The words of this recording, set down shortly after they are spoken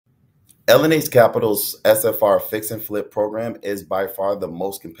LNH Capital's SFR fix and flip program is by far the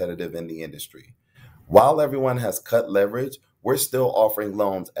most competitive in the industry. While everyone has cut leverage, we're still offering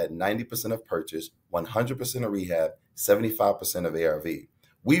loans at 90% of purchase, 100% of rehab, 75% of ARV.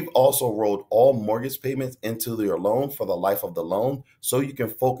 We've also rolled all mortgage payments into your loan for the life of the loan so you can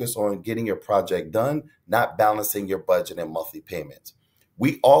focus on getting your project done, not balancing your budget and monthly payments.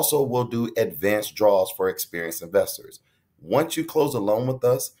 We also will do advanced draws for experienced investors. Once you close a loan with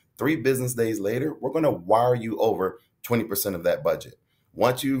us, 3 business days later, we're going to wire you over 20% of that budget.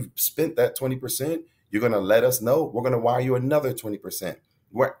 Once you've spent that 20%, you're going to let us know. We're going to wire you another 20%.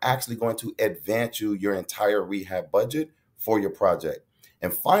 We're actually going to advance you your entire rehab budget for your project.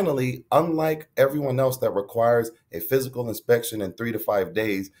 And finally, unlike everyone else that requires a physical inspection in 3 to 5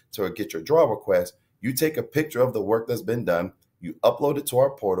 days to get your draw request, you take a picture of the work that's been done, you upload it to our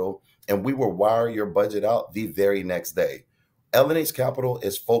portal, and we will wire your budget out the very next day. LNH Capital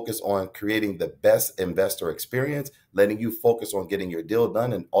is focused on creating the best investor experience, letting you focus on getting your deal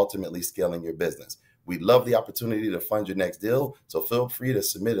done and ultimately scaling your business. We'd love the opportunity to fund your next deal, so feel free to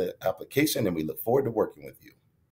submit an application and we look forward to working with you.